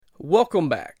Welcome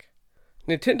back.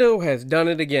 Nintendo has done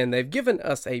it again. They've given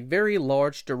us a very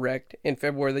large direct in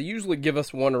February. They usually give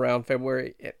us one around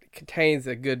February. It contains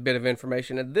a good bit of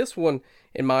information. And this one,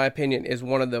 in my opinion, is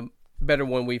one of the better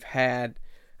one we've had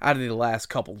out of the last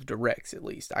couple of directs, at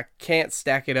least. I can't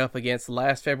stack it up against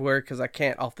last February because I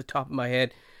can't, off the top of my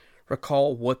head,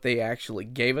 recall what they actually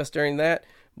gave us during that.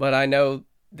 But I know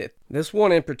that this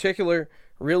one in particular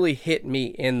really hit me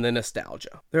in the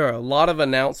nostalgia. There are a lot of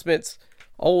announcements,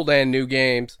 old and new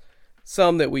games,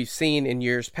 some that we've seen in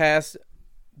years past,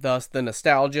 thus the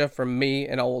nostalgia from me,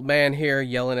 an old man here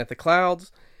yelling at the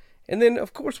clouds. And then,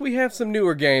 of course, we have some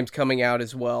newer games coming out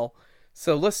as well.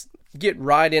 So let's get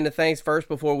right into things first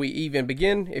before we even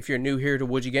begin. If you're new here to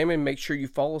Would You Gaming, make sure you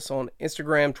follow us on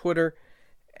Instagram, Twitter,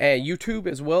 and YouTube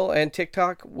as well, and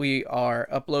TikTok. We are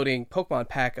uploading Pokemon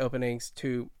pack openings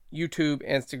to YouTube,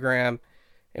 Instagram,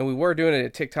 and we were doing it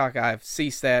at TikTok. I've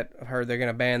ceased that. I've heard they're going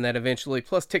to ban that eventually.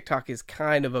 Plus, TikTok is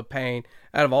kind of a pain.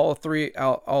 Out of all three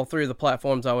of the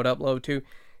platforms I would upload to,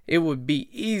 it would be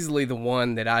easily the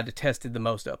one that I detested the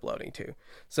most uploading to.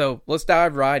 So let's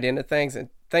dive right into things. And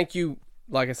thank you,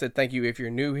 like I said, thank you if you're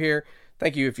new here.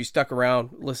 Thank you if you stuck around,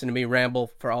 listening to me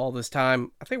ramble for all this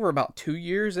time. I think we're about 2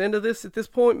 years into this at this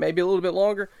point, maybe a little bit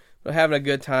longer, but having a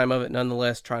good time of it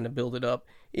nonetheless, trying to build it up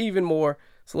even more.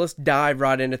 So let's dive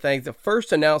right into things. The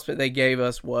first announcement they gave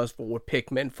us was for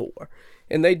Pikmin 4.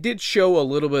 And they did show a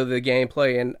little bit of the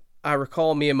gameplay, and I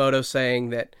recall Miyamoto saying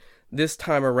that this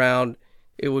time around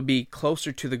it would be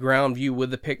closer to the ground view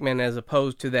with the Pikmin as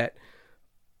opposed to that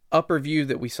upper view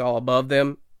that we saw above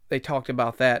them. They talked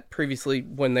about that previously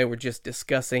when they were just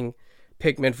discussing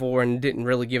Pikmin 4 and didn't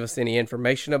really give us any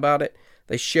information about it.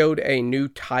 They showed a new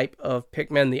type of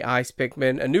Pikmin, the Ice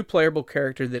Pikmin, a new playable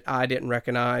character that I didn't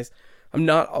recognize. I'm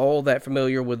not all that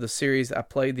familiar with the series. I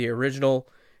played the original,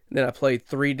 and then I played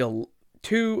 2,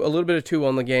 a little bit of 2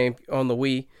 on the game, on the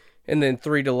Wii, and then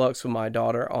 3 Deluxe with my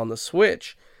daughter on the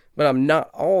Switch. But I'm not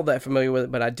all that familiar with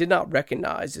it, but I did not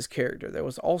recognize this character. There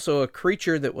was also a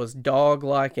creature that was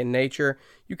dog-like in nature.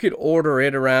 You could order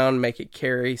it around, make it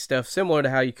carry stuff similar to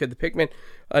how you could the Pikmin.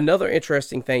 Another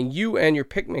interesting thing, you and your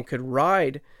Pikmin could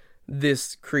ride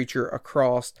this creature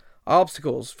across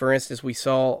obstacles. For instance, we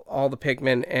saw all the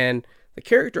Pikmin and the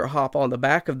character hop on the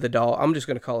back of the dog. I'm just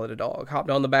going to call it a dog. Hopped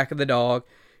on the back of the dog,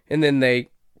 and then they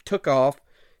took off,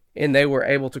 and they were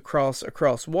able to cross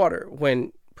across water.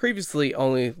 When previously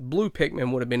only blue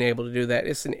Pikmin would have been able to do that.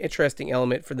 It's an interesting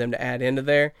element for them to add into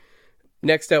there.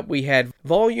 Next up, we had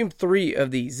Volume 3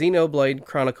 of the Xenoblade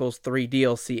Chronicles 3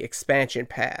 DLC Expansion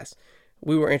Pass.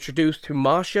 We were introduced to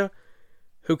Masha,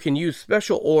 who can use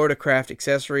special ore to craft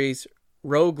accessories,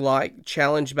 roguelike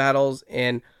challenge battles,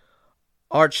 and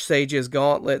Archsage's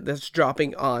Gauntlet that's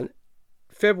dropping on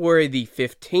February the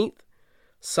 15th.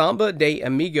 Samba de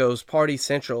Amigos Party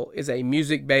Central is a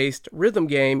music-based rhythm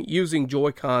game using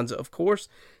Joy-Cons, of course.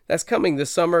 That's coming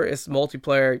this summer. It's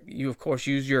multiplayer. You, of course,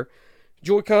 use your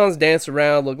Joy-Cons, dance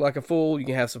around, look like a fool. You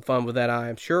can have some fun with that, I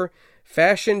am sure.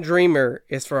 Fashion Dreamer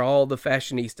is for all the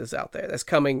fashionistas out there. That's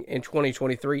coming in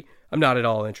 2023. I'm not at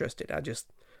all interested.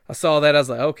 I saw that. I was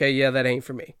like, okay, yeah, that ain't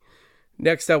for me.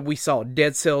 Next up, we saw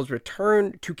Dead Cells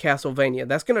Return to Castlevania.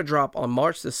 That's going to drop on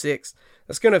March the 6th.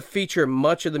 That's going to feature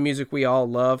much of the music we all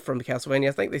love from the Castlevania.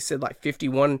 I think they said like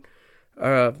 51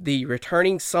 of the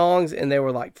returning songs, and there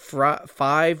were like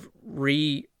 5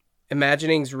 reimaginings,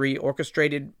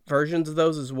 reorchestrated versions of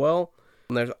those as well.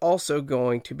 And there's also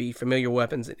going to be familiar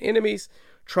weapons and enemies.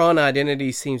 Tron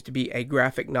Identity seems to be a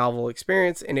graphic novel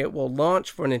experience, and it will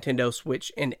launch for Nintendo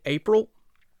Switch in April.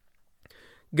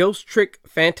 Ghost Trick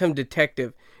Phantom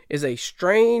Detective is a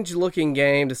strange-looking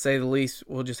game, to say the least.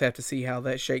 We'll just have to see how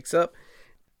that shakes up.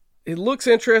 It looks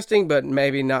interesting, but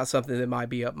maybe not something that might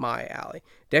be up my alley.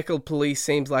 Deca Police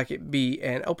seems like it'd be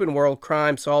an open-world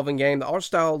crime-solving game. The art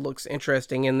style looks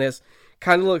interesting in this.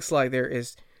 Kind of looks like there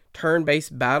is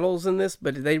turn-based battles in this,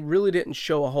 but they really didn't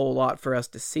show a whole lot for us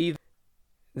to see.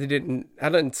 I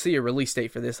didn't see a release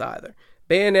date for this either.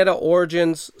 Bayonetta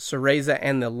Origins, Cereza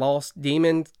and the Lost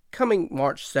Demon, coming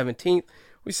March 17th.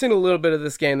 We've seen a little bit of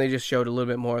this game. They just showed a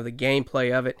little bit more of the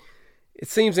gameplay of it. It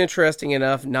seems interesting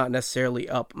enough, not necessarily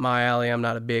up my alley. I'm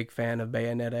not a big fan of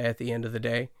Bayonetta at the end of the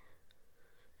day.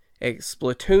 A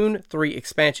Splatoon 3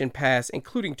 expansion pass,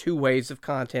 including 2 waves of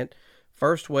content.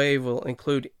 First wave will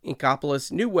include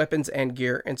Inkopolis, new weapons and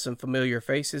gear, and some familiar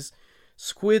faces.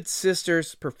 Squid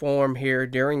Sisters perform here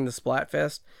during the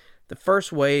Splatfest. The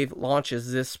first wave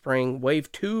launches this spring.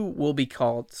 Wave 2 will be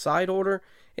called Side Order,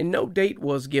 and no date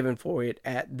was given for it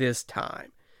at this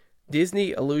time.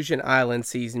 Disney Illusion Island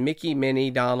sees Mickey,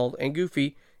 Minnie, Donald, and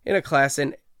Goofy in a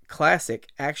classic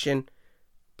action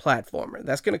platformer.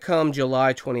 That's going to come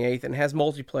July 28th and has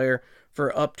multiplayer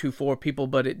for up to 4 people,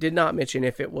 but it did not mention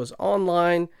if it was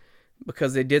online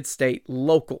because they did state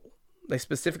local. They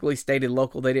specifically stated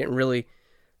local. They didn't really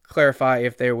clarify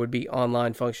if there would be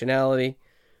online functionality.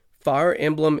 Fire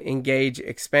Emblem Engage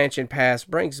Expansion Pass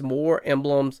brings more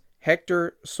emblems.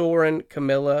 Hector, Soren,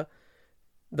 Camilla,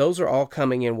 those are all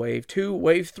coming in Wave 2.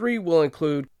 Wave 3 will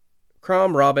include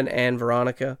Chrom, Robin, and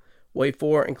Veronica. Wave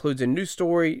 4 includes a new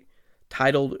story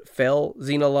titled Fell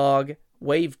Xenologue.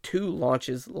 Wave 2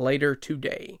 launches later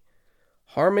today.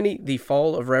 Harmony, The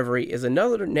Fall of Reverie is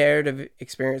another narrative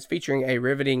experience featuring a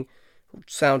riveting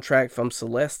soundtrack from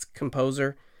Celeste's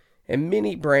composer and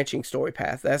many branching story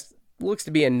paths. That looks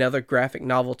to be another graphic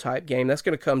novel type game. That's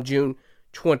going to come June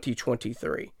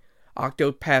 2023.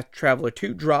 Octopath Traveler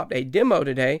 2 dropped a demo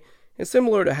today, and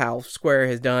similar to how Square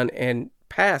has done in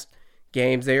past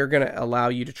games, they are going to allow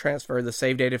you to transfer the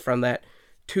save data from that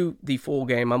to the full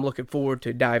game. I'm looking forward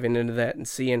to diving into that and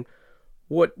seeing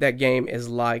what that game is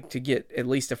like to get at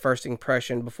least a first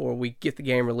impression before we get the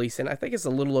game released. And I think it's a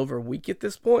little over a week at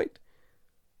this point.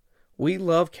 We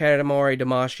Love Katamari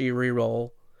Damacy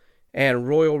Reroll and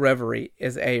Royal Reverie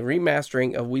is a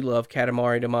remastering of We Love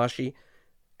Katamari Damacy,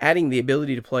 adding the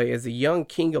ability to play as the young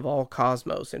king of all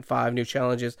cosmos in 5 new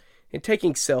challenges and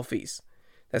taking selfies.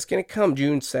 That's going to come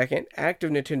June 2nd. Active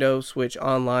Nintendo Switch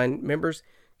Online members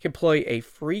can play a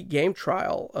free game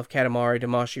trial of Katamari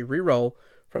Damacy Reroll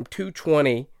from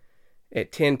 2:20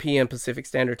 at 10 p.m. Pacific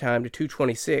Standard Time to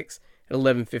 2:26 at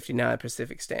 11:59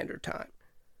 Pacific Standard Time.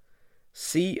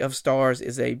 Sea of Stars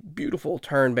is a beautiful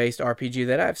turn-based RPG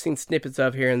that I've seen snippets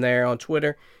of here and there on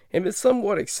Twitter and been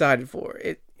somewhat excited for.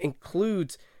 It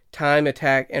includes time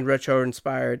attack and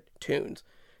retro-inspired tunes.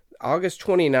 August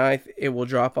 29th, it will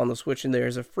drop on the Switch, and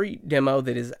there's a free demo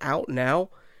that is out now.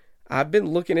 I've been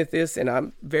looking at this, and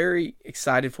I'm very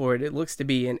excited for it. It looks to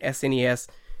be an SNES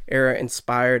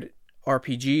era-inspired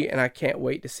RPG, and I can't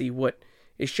wait to see what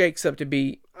it shakes up to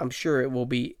be. I'm sure it will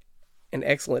be an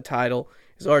excellent title.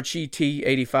 As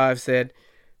RGT85 said,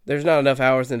 there's not enough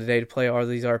hours in the day to play all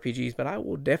these RPGs, but I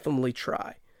will definitely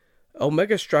try.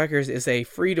 Omega Strikers is a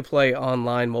free-to-play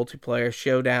online multiplayer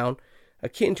showdown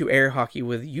akin to air hockey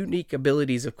with unique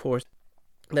abilities, of course.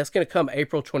 That's going to come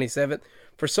April 27th.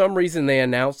 For some reason, they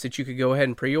announced that you could go ahead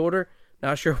and pre-order.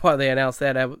 Not sure why they announced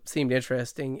that. That seemed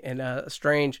interesting and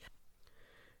strange.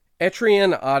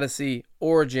 Etrian Odyssey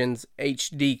Origins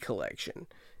HD Collection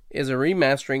is a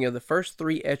remastering of the first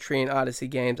 3 Etrian Odyssey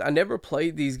games. I never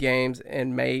played these games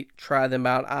and may try them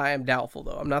out. I am doubtful,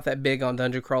 though. I'm not that big on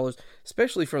dungeon crawlers,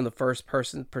 especially from the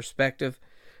first-person perspective.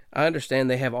 I understand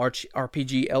they have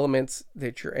RPG elements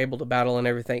that you're able to battle and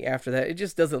everything after that. It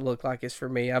just doesn't look like it's for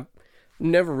me. I've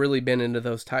never really been into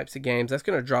those types of games. That's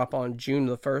going to drop on June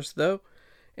the 1st, though.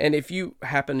 And if you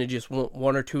happen to just want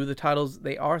 1 or 2 of the titles,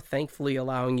 they are thankfully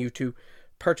allowing you to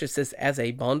purchase this as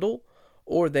a bundle,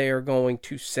 or they are going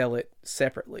to sell it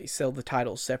separately, sell the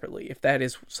titles separately, if that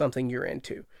is something you're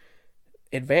into.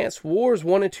 Advanced Wars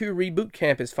 1 and 2 Reboot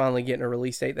Camp is finally getting a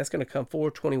release date. That's going to come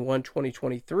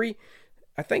 4/21/2023.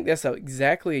 I think that's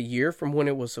exactly a year from when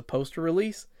it was supposed to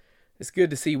release. It's good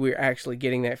to see we're actually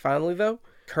getting that finally, though.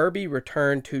 Kirby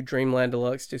Return to Dreamland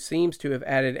Deluxe seems to have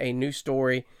added a new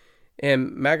story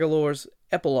in Magolor's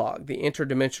Epilogue, the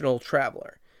Interdimensional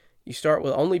Traveler. You start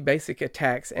with only basic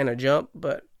attacks and a jump,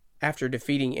 but after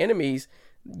defeating enemies,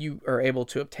 you are able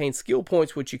to obtain skill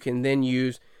points, which you can then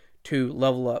use to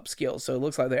level up skills. So it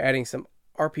looks like they're adding some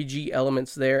RPG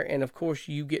elements there, and of course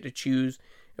you get to choose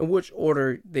in which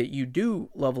order that you do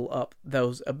level up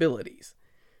those abilities.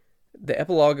 The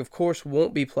epilogue, of course,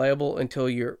 won't be playable until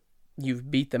you've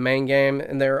beat the main game,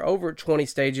 and there are over 20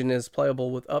 stages and is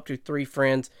playable with up to 3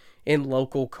 friends in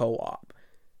local co-op.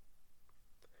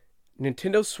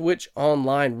 Nintendo Switch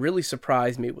Online really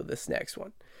surprised me with this next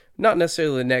one. Not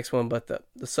necessarily the next one, but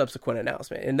the subsequent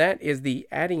announcement. And that is the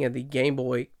adding of the Game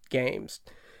Boy games.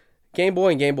 Game Boy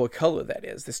and Game Boy Color, that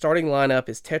is. The starting lineup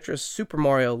is Tetris, Super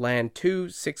Mario Land 2,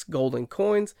 6 Golden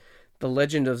Coins, The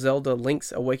Legend of Zelda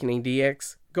Link's Awakening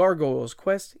DX, Gargoyle's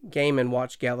Quest, Game &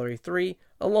 Watch Gallery 3,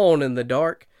 Alone in the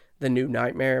Dark, The New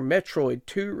Nightmare, Metroid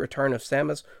 2, Return of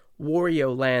Samus,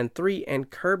 Wario Land 3, and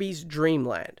Kirby's Dream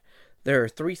Land. There are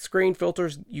 3 screen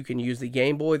filters. You can use the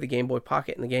Game Boy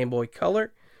Pocket, and the Game Boy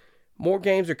Color. More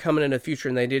games are coming in the future,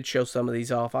 and they did show some of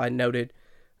these off. I noted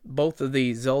both of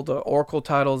the Zelda Oracle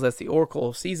titles, that's the Oracle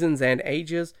of Seasons and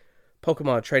Ages,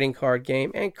 Pokemon Trading Card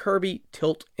Game, and Kirby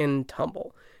Tilt and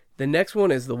Tumble. The next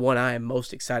one is the one I am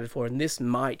most excited for, and this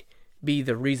might be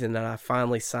the reason that I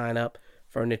finally sign up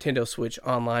for a Nintendo Switch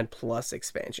Online Plus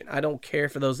expansion. I don't care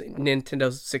for those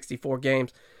Nintendo 64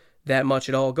 games. that much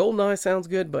at all. GoldenEye sounds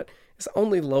good, but it's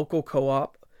only local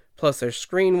co-op. Plus, their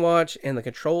screen watch and the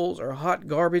controls are hot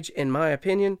garbage, in my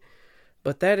opinion.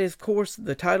 But that is, of course,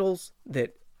 the titles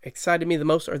that excited me the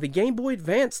most are the Game Boy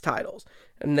Advance titles.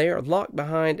 And they are locked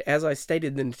behind, as I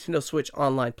stated, the Nintendo Switch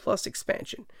Online Plus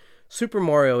expansion. Super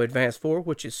Mario Advance 4,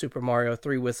 which is Super Mario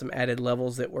 3 with some added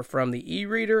levels that were from the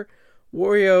e-reader.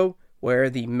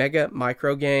 WarioWare, the Mega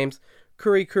Micro Games.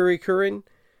 Kurin.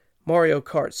 Mario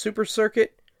Kart Super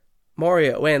Circuit.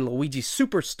 Mario and Luigi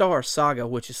Superstar Saga,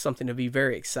 which is something to be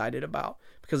very excited about.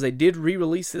 Because they did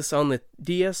re-release this on the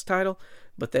DS title,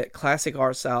 but that classic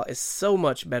art style is so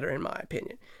much better in my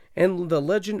opinion. And The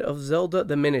Legend of Zelda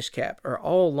The Minish Cap are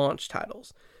all launch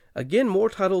titles. Again, more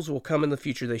titles will come in the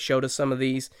future. They showed us some of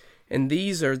these, and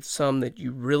these are some that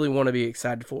you really want to be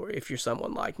excited for if you're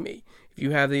someone like me. If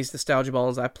you have these nostalgia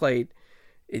balls, I played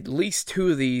at least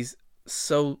 2 of these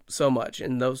so much,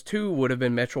 and those 2 would have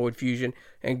been Metroid Fusion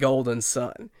and Golden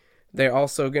Sun. They're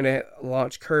also going to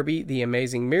launch Kirby The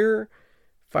Amazing Mirror,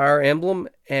 Fire Emblem,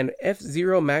 and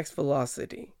F-Zero Max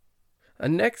Velocity.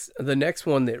 The next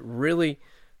one that really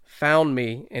found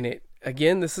me, and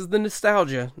this is the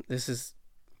nostalgia. This is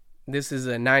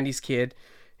a 90s kid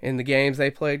and the games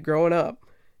they played growing up,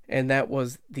 and that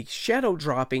was the shadow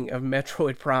dropping of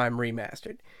Metroid Prime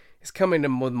Remastered. It's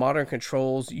coming with modern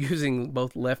controls using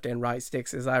both left and right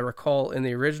sticks. As I recall, in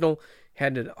the original,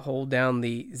 had to hold down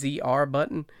the ZR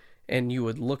button, and you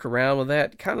would look around with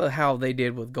that, kind of how they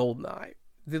did with GoldenEye.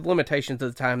 The limitations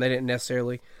of the time, they didn't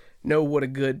necessarily know what a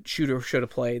good shooter should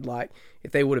have played like.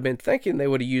 If they would have been thinking, they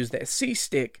would have used that C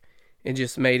stick and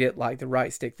just made it like the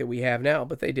right stick that we have now,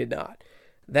 but they did not.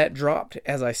 That dropped,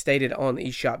 as I stated, on the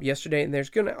eShop yesterday, and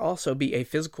there's going to also be a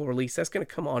physical release. That's going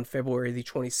to come on February the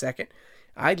 22nd.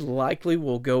 I likely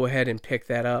will go ahead and pick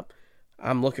that up.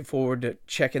 I'm looking forward to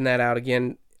checking that out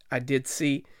again. I did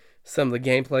see some of the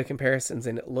gameplay comparisons,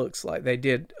 and it looks like they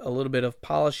did a little bit of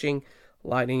polishing,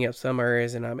 lightening up some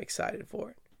areas, and I'm excited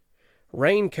for it.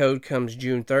 Rain Code comes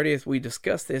June 30th. We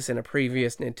discussed this in a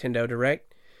previous Nintendo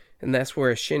Direct, and that's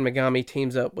where Shin Megami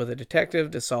teams up with a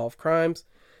detective to solve crimes.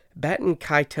 Baten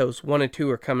Kaitos 1 and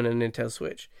 2 are coming to Nintendo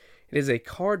Switch. It is a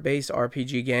card-based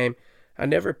RPG game. I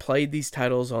never played these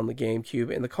titles on the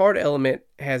GameCube, and the card element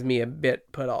has me a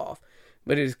bit put off,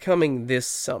 but it is coming this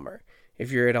summer,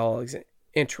 if you're at all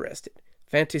interested.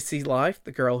 Fantasy Life,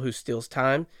 The Girl Who Steals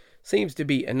Time, seems to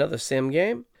be another sim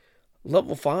game.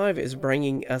 Level 5 is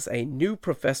bringing us a new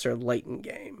Professor Layton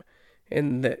game,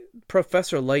 and the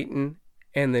Professor Layton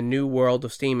and the New World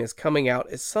of Steam is coming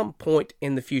out at some point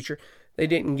in the future. They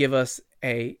didn't give us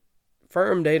a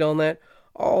firm date on that.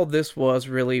 All this was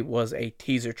a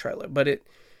teaser trailer, but it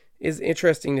is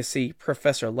interesting to see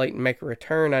Professor Layton make a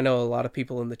return. I know a lot of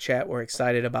people in the chat were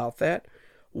excited about that.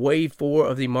 Wave 4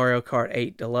 of the Mario Kart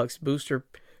 8 Deluxe Booster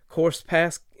Course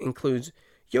Pass includes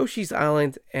Yoshi's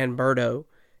Island and Birdo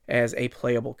as a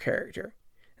playable character,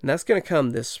 and that's going to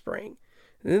come this spring.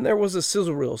 And then there was a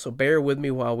sizzle reel, so bear with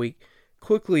me while we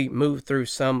quickly move through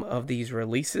some of these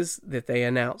releases that they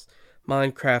announced.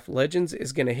 Minecraft Legends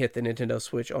is going to hit the Nintendo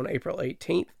Switch on April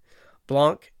 18th.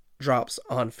 Blanc drops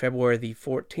on February the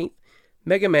 14th.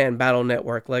 Mega Man Battle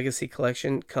Network Legacy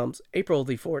Collection comes April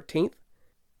the 14th.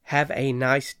 Have a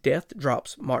Nice Death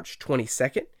drops March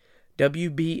 22nd.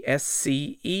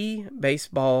 WBSCE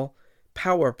Baseball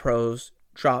Power Pros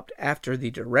dropped after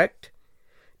the Direct.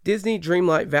 Disney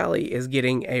Dreamlight Valley is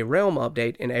getting a Realm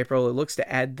update in April. It looks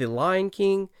to add The Lion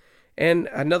King and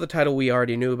another title we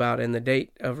already knew about in the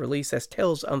date of release. That's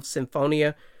Tales of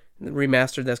Symphonia, the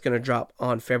remastered that's going to drop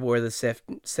on February the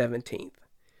 17th.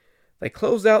 They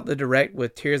closed out the Direct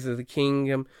with Tears of the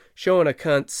Kingdom, showing a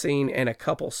cutscene and a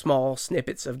couple small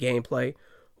snippets of gameplay.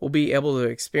 We'll be able to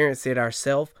experience it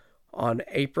ourselves on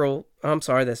May the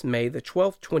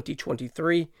 12th,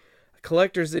 2023. A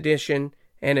collector's edition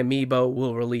and Amiibo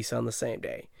will release on the same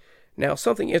day. Now,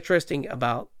 something interesting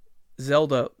about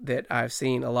Zelda that I've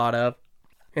seen a lot of,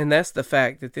 and that's the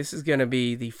fact that this is going to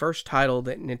be the first title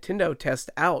that Nintendo tests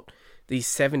out the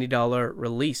 $70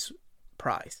 release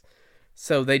price.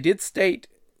 So they did state,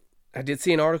 I did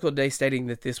see an article today stating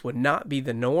that this would not be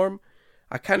the norm.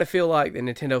 I kind of feel like that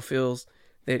Nintendo feels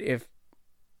that if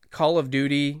Call of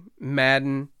Duty,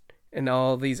 Madden, and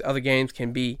all these other games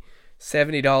can be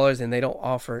 $70 and they don't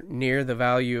offer near the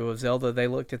value of Zelda, they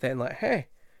looked at that and like, hey,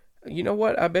 you know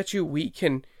what? I bet you we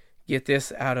can get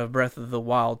this out of Breath of the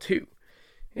Wild too.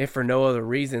 If for no other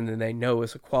reason than they know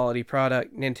it's a quality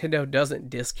product. Nintendo doesn't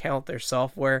discount their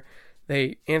software.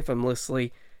 They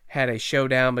infamously had a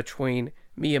showdown between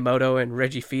Miyamoto and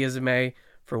Reggie Fils-Aimé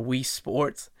for Wii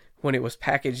Sports when it was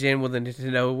packaged in with the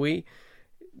Nintendo Wii.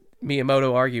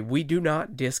 Miyamoto argued, we do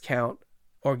not discount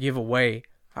or give away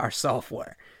our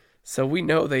software. So we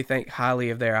know they think highly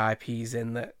of their IPs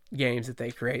and the games that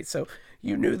they create. So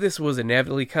you knew this was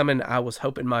inevitably coming. I was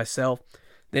hoping myself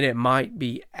that it might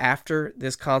be after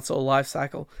this console life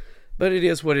cycle, but it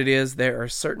is what it is. There are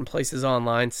certain places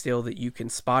online still that you can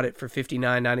spot it for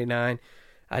 $59.99.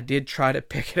 I did try to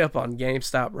pick it up on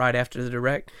GameStop right after the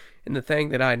Direct, and the thing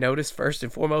that I noticed first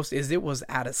and foremost is it was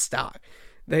out of stock.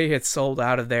 They had sold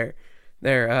out of their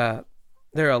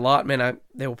allotment.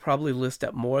 They will probably list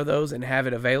up more of those and have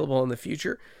it available in the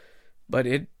future, but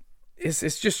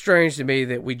it's just strange to me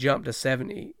that we jumped to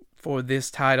 70 for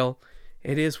this title.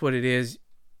 It is what it is.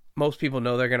 Most people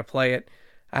know they're going to play it.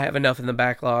 I have enough in the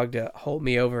backlog to hold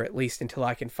me over at least until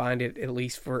I can find it, at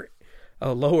least for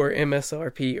a lower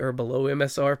MSRP or below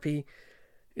MSRP.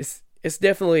 It's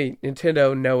definitely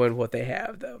Nintendo knowing what they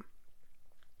have, though.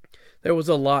 There was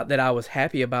a lot that I was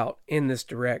happy about in this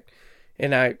Direct,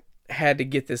 and I had to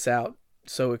get this out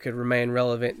so it could remain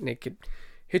relevant and it could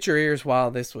hit your ears while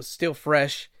this was still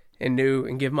fresh and new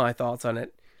and give my thoughts on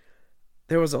it.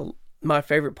 My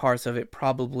favorite parts of it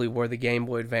probably were the Game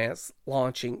Boy Advance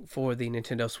launching for the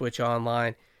Nintendo Switch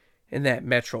Online and that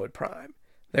Metroid Prime.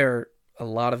 There are a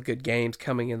lot of good games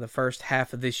coming in the first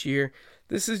half of this year.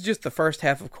 This is just the first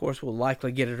half, of course. We'll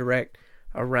likely get a Direct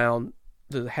around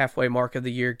the halfway mark of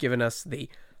the year, giving us the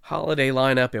holiday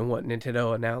lineup and what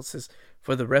Nintendo announces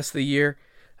for the rest of the year.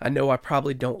 I know I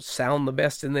probably don't sound the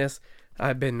best in this.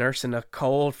 I've been nursing a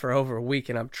cold for over a week,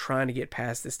 and I'm trying to get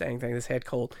past this dang thing. This head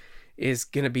cold is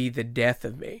going to be the death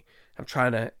of me. I'm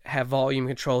trying to have volume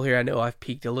control here. I know I've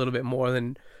peaked a little bit more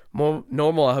than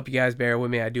normal. I hope you guys bear with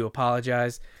me. I do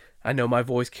apologize. I know my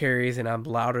voice carries, and I'm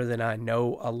louder than I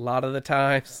know a lot of the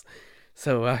times.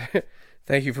 So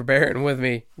thank you for bearing with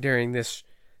me during this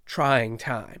trying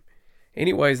time.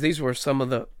 Anyways, these were some of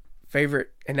the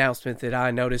favorite announcements that I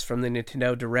noticed from the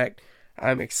Nintendo Direct.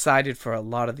 I'm excited for a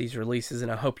lot of these releases,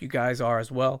 and I hope you guys are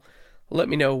as well. Let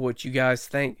me know what you guys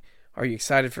think. Are you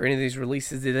excited for any of these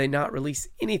releases? Did they not release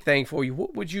anything for you?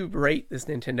 What would you rate this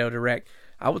Nintendo Direct?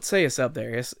 I would say it's up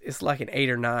there. It's like an 8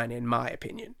 or 9 in my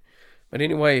opinion. But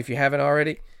anyway, if you haven't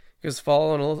already, give us a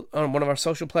follow on one of our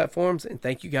social platforms. And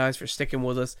thank you guys for sticking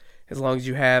with us as long as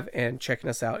you have and checking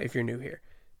us out if you're new here.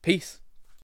 Peace.